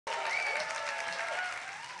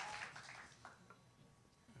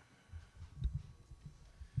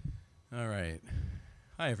All right.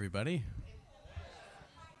 Hi, everybody.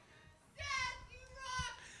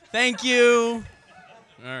 Thank you.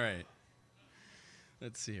 All right.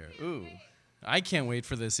 Let's see here. Ooh, I can't wait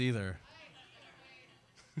for this either.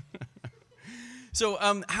 So,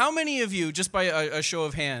 how many of you, just by a show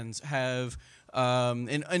of hands, have,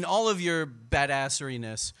 in all of your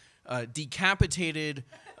badasseriness, decapitated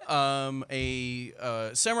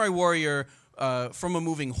a samurai warrior from a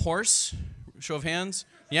moving horse? Show of hands.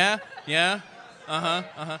 Yeah. Yeah.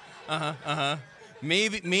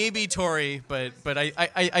 Maybe Tori, but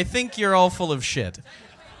I think you're all full of shit.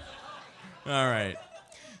 All right.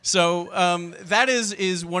 So that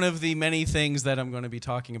is one of the many things that I'm going to be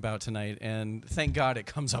talking about tonight, and thank God it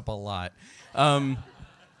comes up a lot.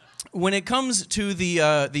 When it comes to the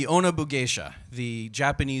Onna-Bugeisha, the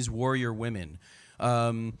Japanese warrior women,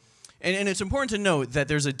 and it's important to note that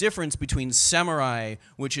there's a difference between samurai,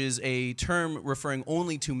 which is a term referring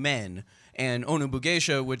only to men, and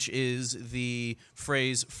Onna-Bugeisha, which is the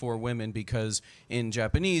phrase for women, because in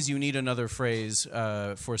Japanese you need another phrase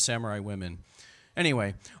for samurai women.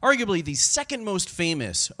 Anyway, arguably the second most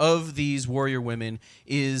famous of these warrior women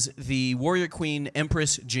is the warrior queen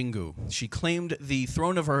Empress Jingu. She claimed the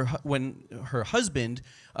throne of when her husband,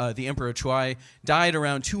 the Emperor Chuai, died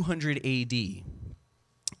around 200 AD.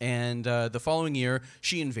 And the following year,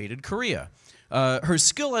 she invaded Korea. Her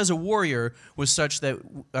skill as a warrior was such that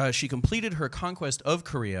she completed her conquest of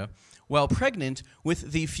Korea while pregnant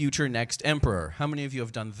with the future next emperor. How many of you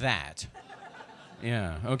have done that?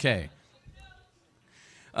 Yeah, okay.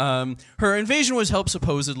 Her invasion was helped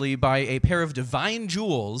supposedly by a pair of divine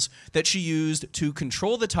jewels that she used to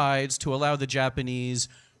control the tides to allow the Japanese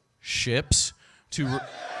ships to...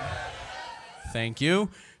 Thank you.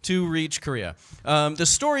 To reach Korea. The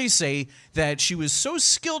stories say that she was so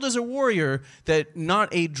skilled as a warrior that not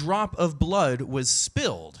a drop of blood was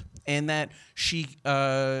spilled, and that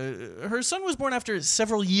her son was born after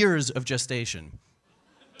several years of gestation.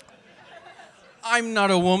 I'm not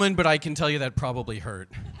a woman, but I can tell you that probably hurt.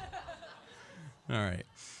 All right.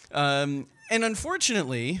 And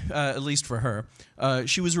unfortunately, at least for her,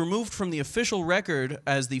 she was removed from the official record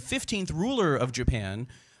as the 15th ruler of Japan,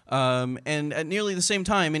 and at nearly the same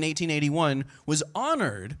time, in 1881, was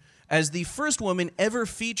honored as the first woman ever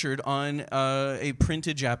featured on a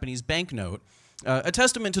printed Japanese banknote, a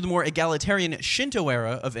testament to the more egalitarian Shinto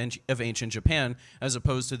era of ancient Japan, as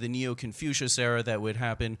opposed to the Neo-Confucius era that would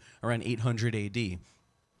happen around 800 AD.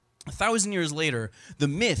 1,000 years later, the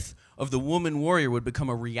myth of the woman warrior would become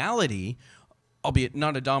a reality, albeit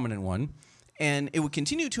not a dominant one, and it would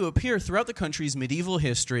continue to appear throughout the country's medieval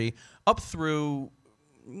history up through...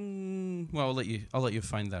 well, I'll let you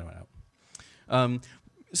find that one out.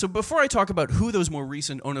 So before I talk about who those more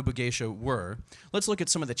recent Onna-Bugeisha were, let's look at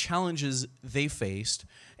some of the challenges they faced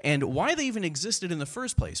and why they even existed in the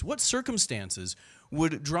first place. What circumstances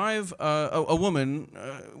would drive a woman...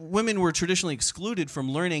 women were traditionally excluded from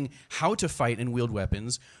learning how to fight and wield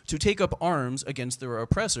weapons to take up arms against their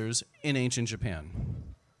oppressors in ancient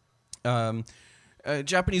Japan.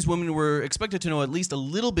 Japanese women were expected to know at least a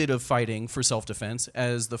little bit of fighting for self-defense,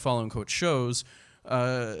 as the following quote shows.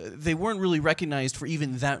 They weren't really recognized for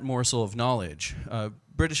even that morsel of knowledge.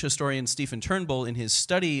 British historian Stephen Turnbull, in his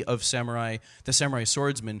study of samurai, the samurai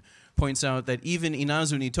swordsman, points out that even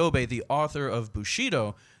Inazu Nitobe, the author of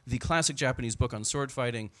Bushido, the classic Japanese book on sword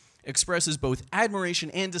fighting, expresses both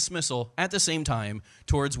admiration and dismissal at the same time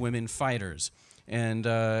towards women fighters. And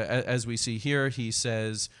as we see here, he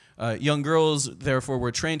says, young girls, therefore,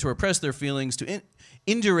 were trained to repress their feelings, to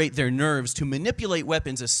indurate their nerves, to manipulate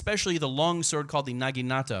weapons, especially the long sword called the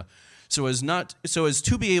naginata, so as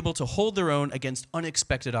to be able to hold their own against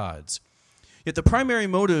unexpected odds. Yet the primary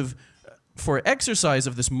motive for exercise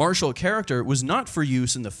of this martial character was not for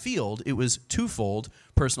use in the field. It was twofold,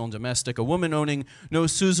 personal and domestic. A woman owning no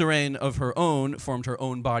suzerain of her own formed her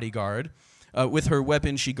own bodyguard. With her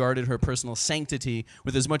weapon, she guarded her personal sanctity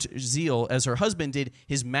with as much zeal as her husband did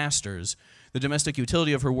his master's. The domestic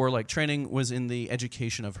utility of her warlike training was in the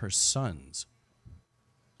education of her sons.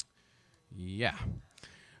 Yeah.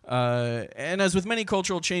 And as with many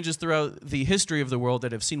cultural changes throughout the history of the world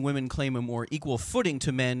that have seen women claim a more equal footing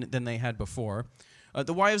to men than they had before,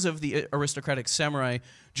 the wives of the aristocratic samurai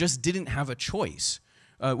just didn't have a choice.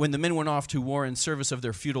 When the men went off to war in service of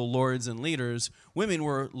their feudal lords and leaders, women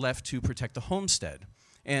were left to protect the homestead.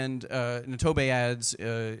 And Nitobe adds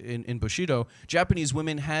in Bushido, Japanese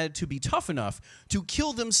women had to be tough enough to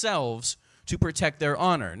kill themselves to protect their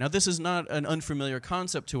honor. Now, this is not an unfamiliar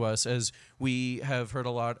concept to us, as we have heard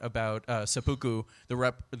a lot about seppuku,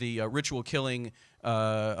 the ritual killing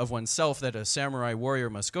of oneself that a samurai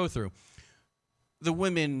warrior must go through. the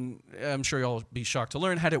women, I'm sure you'll be shocked to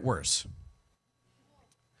learn, had it worse.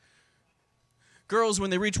 Girls, when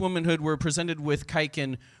they reached womanhood, were presented with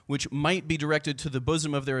kaiken, which might be directed to the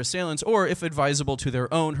bosom of their assailants, or, if advisable, to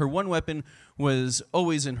their own. Her one weapon was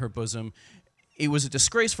always in her bosom. It was a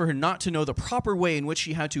disgrace for her not to know the proper way in which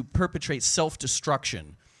she had to perpetrate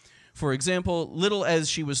self-destruction. For example, little as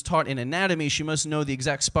she was taught in anatomy, she must know the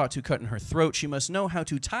exact spot to cut in her throat. She must know how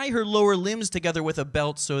to tie her lower limbs together with a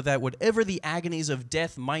belt so that whatever the agonies of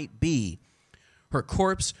death might be, her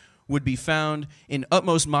corpse would be found in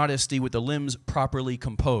utmost modesty with the limbs properly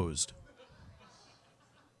composed.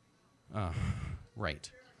 Right.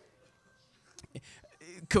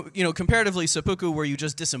 Comparatively, seppuku, where you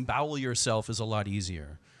just disembowel yourself, is a lot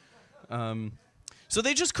easier. So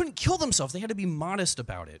they just couldn't kill themselves. They had to be modest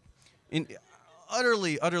about it.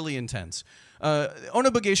 Utterly intense.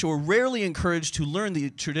 Onna-Bugeisha were rarely encouraged to learn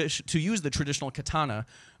to use the traditional katana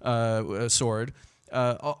sword.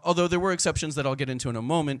 Although there were exceptions that I'll get into in a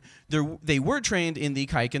moment, they were trained in the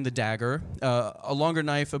kaiken, the dagger, a longer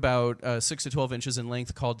knife about 6 to 12 inches in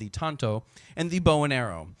length called the tanto, and the bow and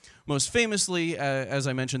arrow. Most famously, as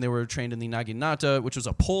I mentioned, they were trained in the naginata, which was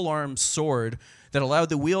a polearm sword that allowed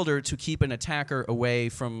the wielder to keep an attacker away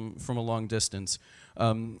from a long distance.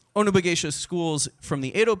 Onna-Bugeisha schools from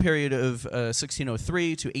the Edo period of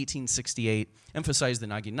 1603 to 1868 emphasized the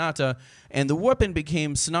naginata, and the weapon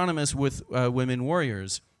became synonymous with women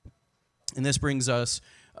warriors. And this brings us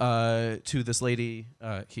to this lady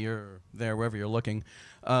here, or there, wherever you're looking,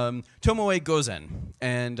 Tomoe-Gozen.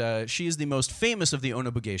 And she is the most famous of the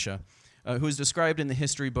Onna-Bugeisha, who is described in the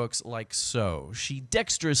history books like so. She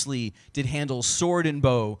dexterously did handle sword and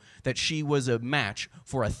bow that she was a match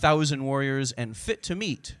for 1,000 warriors and fit to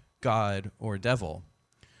meet God or devil.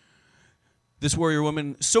 This warrior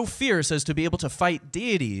woman, so fierce as to be able to fight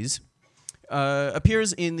deities,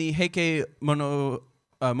 appears in the Heike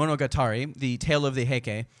Monogatari, the Tale of the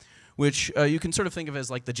Heike, which you can sort of think of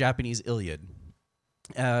as like the Japanese Iliad.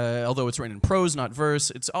 Although it's written in prose, not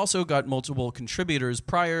verse, it's also got multiple contributors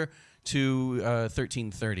prior to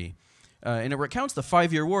 1330. And it recounts the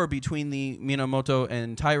 5-year war between the Minamoto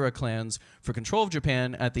and Taira clans for control of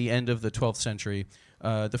Japan at the end of the 12th century,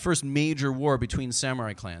 the first major war between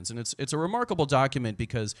samurai clans. And it's a remarkable document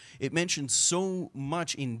because it mentions so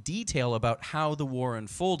much in detail about how the war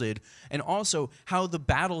unfolded and also how the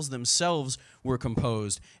battles themselves were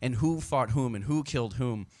composed and who fought whom and who killed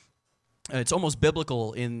whom. It's almost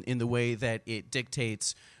biblical in the way that it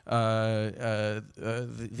dictates the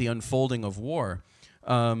unfolding of war.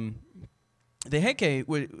 The Heike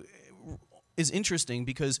is interesting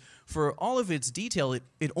because for all of its detail,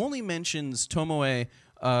 it only mentions Tomoe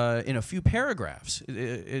in a few paragraphs.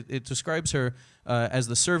 It describes her as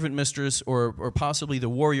the servant mistress or possibly the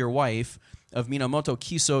warrior wife of Minamoto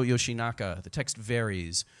Kiso Yoshinaka. The text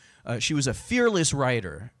varies. She was a fearless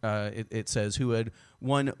rider, it says, who had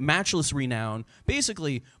won matchless renown,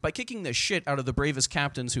 basically by kicking the shit out of the bravest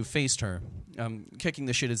captains who faced her. Kicking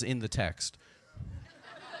the shit is in the text.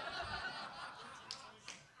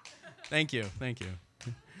 Thank you.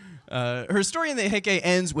 Her story in the Heike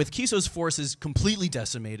ends with Kiso's forces completely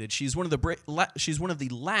decimated. She's one of the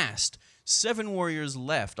last 7 warriors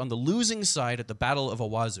left on the losing side at the Battle of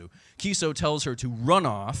Awazu. Kiso tells her to run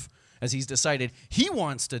off, as he's decided he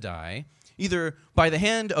wants to die, either by the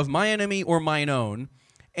hand of my enemy or mine own,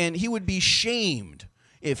 and he would be shamed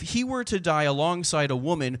if he were to die alongside a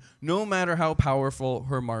woman, no matter how powerful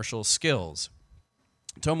her martial skills.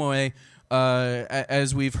 Tomoe,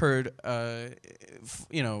 as we've heard,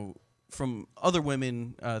 from other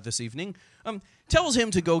women this evening, tells him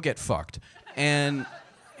to go get fucked, and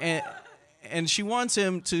she wants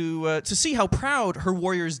him to see how proud her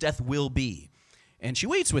warrior's death will be. And she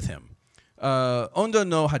waits with him. Onda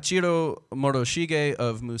no Hachiro Moroshige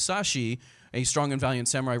of Musashi, a strong and valiant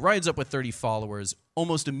samurai, rides up with 30 followers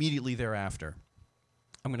almost immediately thereafter.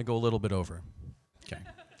 I'm going to go a little bit over. Okay.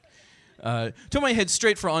 Tomoe heads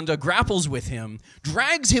straight for Onda, grapples with him,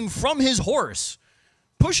 drags him from his horse,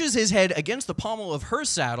 pushes his head against the pommel of her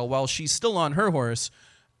saddle while she's still on her horse,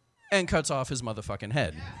 and cuts off his motherfucking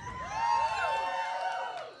head.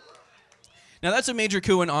 Now, that's a major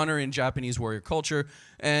coup and honor in Japanese warrior culture,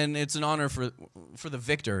 and it's an honor for the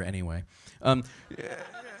victor, anyway.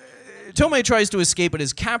 Tomoe tries to escape, but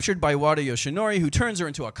is captured by Wada Yoshinori, who turns her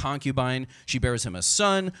into a concubine. She bears him a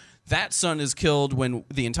son. That son is killed when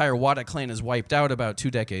the entire Wada clan is wiped out about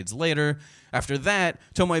 2 decades later. After that,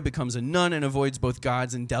 Tomoe becomes a nun and avoids both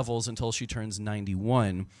gods and devils until she turns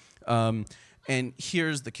 91. And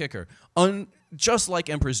here's the kicker. Just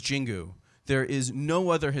like Empress Jingu, there is no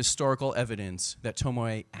other historical evidence that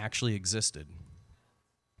Tomoe actually existed.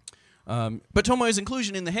 But Tomoe's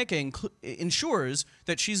inclusion in the Heike ensures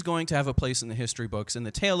that she's going to have a place in the history books, and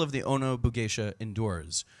the tale of the Onna-Bugeisha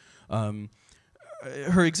endures.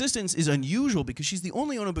 Her existence is unusual because she's the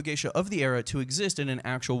only Onna-Bugeisha of the era to exist in an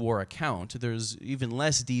actual war account. There's even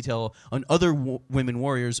less detail on other women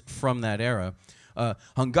warriors from that era.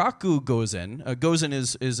 Hangaku-Gozen, Gozen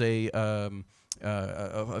is a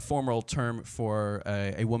formal term for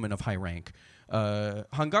a woman of high rank.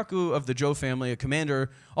 Hangaku of the Joe family, a commander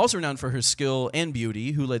also renowned for her skill and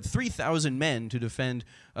beauty, who led 3,000 men to defend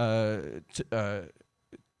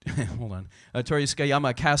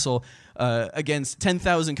Toriskayama Castle against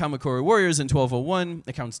 10,000 Kamakura warriors in 1201.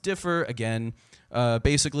 Accounts differ. Again,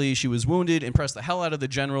 basically, she was wounded, impressed the hell out of the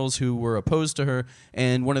generals who were opposed to her,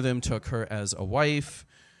 and one of them took her as a wife.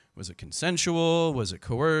 Was it consensual? Was it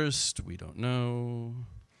coerced? We don't know.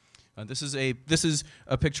 This is a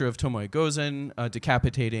picture of Tomoe-Gozen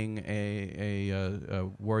decapitating a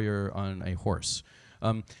warrior on a horse.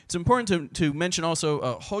 It's important to mention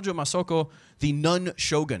also Hojo Masoko, the nun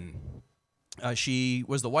shogun. She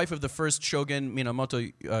was the wife of the first shogun,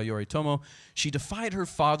 Minamoto Yoritomo. She defied her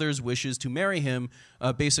father's wishes to marry him,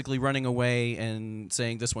 basically running away and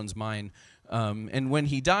saying, "This one's mine." And when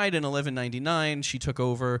he died in 1199, she took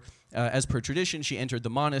over. As per tradition, she entered the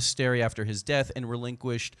monastery after his death and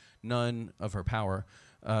relinquished none of her power.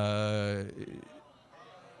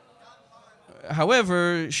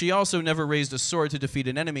 However, she also never raised a sword to defeat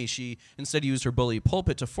an enemy. She instead used her bully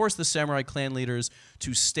pulpit to force the samurai clan leaders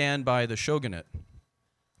to stand by the shogunate.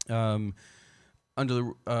 Under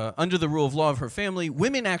the rule of law of her family,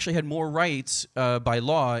 women actually had more rights by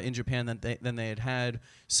law in Japan than they had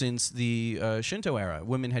since the Shinto era.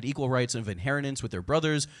 Women had equal rights of inheritance with their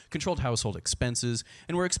brothers, controlled household expenses,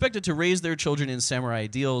 and were expected to raise their children in samurai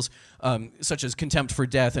ideals, such as contempt for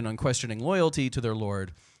death and unquestioning loyalty to their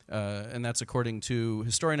lord. And that's according to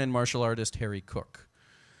historian and martial artist Harry Cook.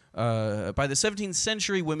 By the 17th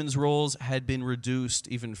century, women's roles had been reduced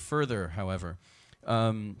even further, however.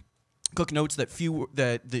 Cook notes that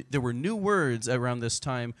there were new words around this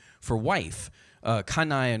time for wife,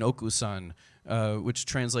 kanai and okusan, which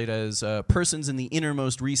translate as persons in the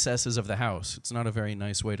innermost recesses of the house. It's not a very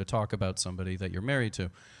nice way to talk about somebody that you're married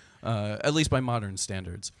to, at least by modern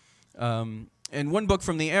standards. And one book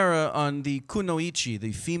from the era on the kunoichi,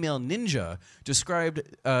 the female ninja, described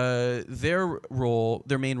their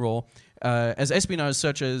main role, as espionage,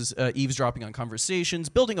 such as eavesdropping on conversations,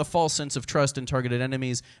 building a false sense of trust in targeted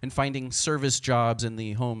enemies, and finding service jobs in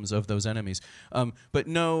the homes of those enemies. But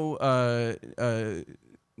no,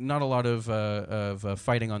 not a lot of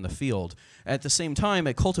fighting on the field. At the same time,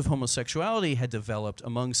 a cult of homosexuality had developed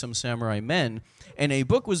among some samurai men, and a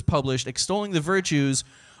book was published extolling the virtues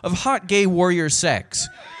of hot gay warrior sex,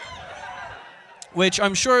 which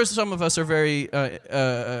I'm sure some of us are very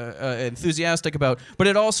enthusiastic about, but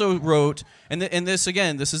it also wrote, and this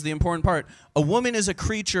again, this is the important part, a woman is a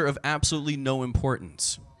creature of absolutely no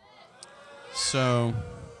importance. So,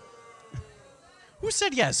 who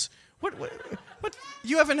said yes? What,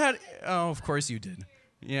 you haven't had, oh, of course you did.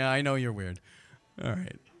 Yeah, I know you're weird. All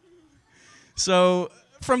right. So,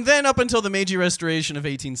 from then up until the Meiji Restoration of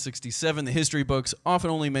 1867, the history books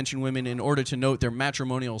often only mention women in order to note their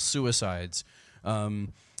matrimonial suicides.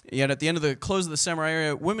 Yet at the end of the close of the samurai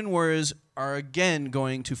era, women warriors are again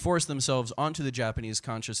going to force themselves onto the Japanese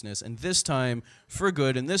consciousness, and this time for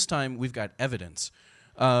good, and this time we've got evidence.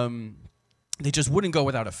 They just wouldn't go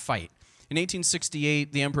without a fight. In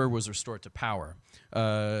 1868, the emperor was restored to power.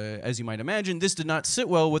 As you might imagine, this did not sit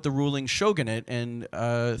well with the ruling shogunate, and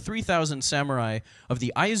 3,000 samurai of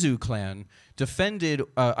the Aizu clan defended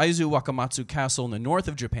Aizu Wakamatsu Castle in the north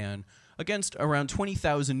of Japan against around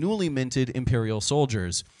 20,000 newly minted imperial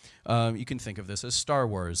soldiers. You can think of this as Star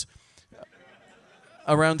Wars.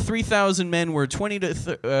 Around 3,000 men were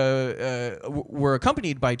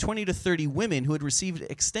accompanied by 20 to 30 women who had received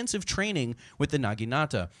extensive training with the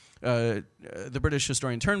Naginata. The British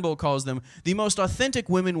historian Turnbull calls them the most authentic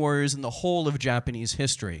women warriors in the whole of Japanese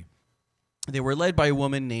history. They were led by a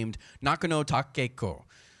woman named Nakano Takeko.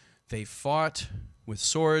 They fought with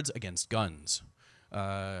swords against guns.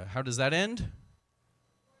 How does that end?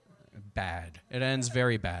 Bad. It ends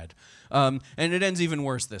very bad. And it ends even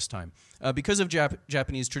worse this time. Because of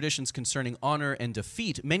Japanese traditions concerning honor and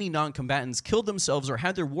defeat, many non-combatants killed themselves or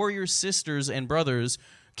had their warrior sisters and brothers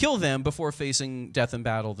kill them before facing death in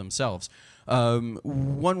battle themselves.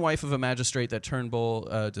 One wife of a magistrate that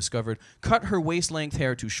Turnbull discovered cut her waist-length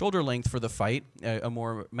hair to shoulder length for the fight, a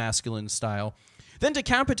more masculine style, then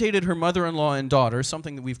decapitated her mother-in-law and daughter,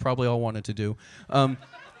 something that we've probably all wanted to do.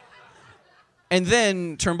 And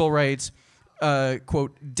then, Turnbull writes,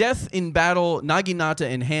 quote, death in battle, naginata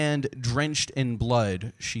in hand, drenched in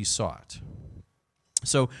blood, she sought.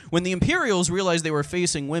 So when the Imperials realized they were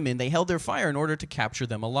facing women, they held their fire in order to capture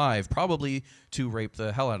them alive, probably to rape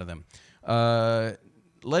the hell out of them.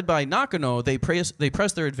 Led by Nakano, they pressed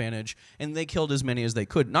their advantage, and they killed as many as they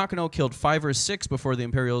could. Nakano killed 5 or 6 before the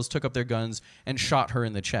Imperials took up their guns and shot her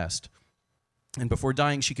in the chest. And before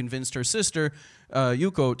dying, she convinced her sister,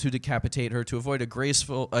 Yuko, to decapitate her to avoid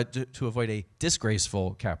a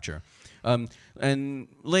disgraceful capture. And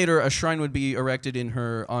later, a shrine would be erected in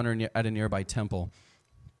her honor at a nearby temple.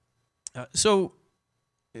 Why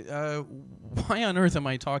on earth am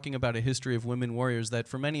I talking about a history of women warriors that,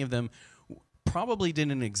 for many of them, probably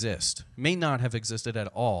didn't exist, may not have existed at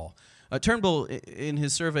all? Turnbull, in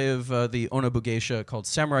his survey of the Onna-Bugeisha called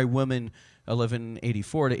Samurai Women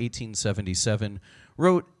 1184 to 1877,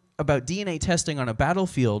 wrote about DNA testing on a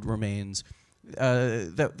battlefield remains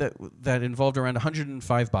that involved around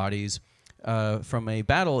 105 bodies from a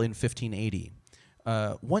battle in 1580.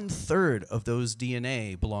 1/3 of those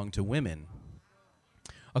DNA belonged to women.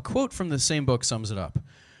 A quote from the same book sums it up.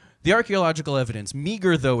 The archaeological evidence,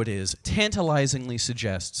 meager though it is, tantalizingly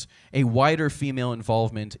suggests a wider female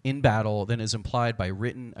involvement in battle than is implied by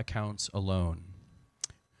written accounts alone.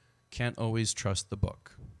 Can't always trust the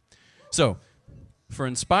book. So, for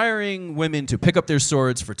inspiring women to pick up their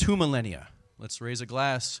swords for 2 millennia, let's raise a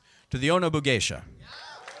glass to the Onna-Bugeisha.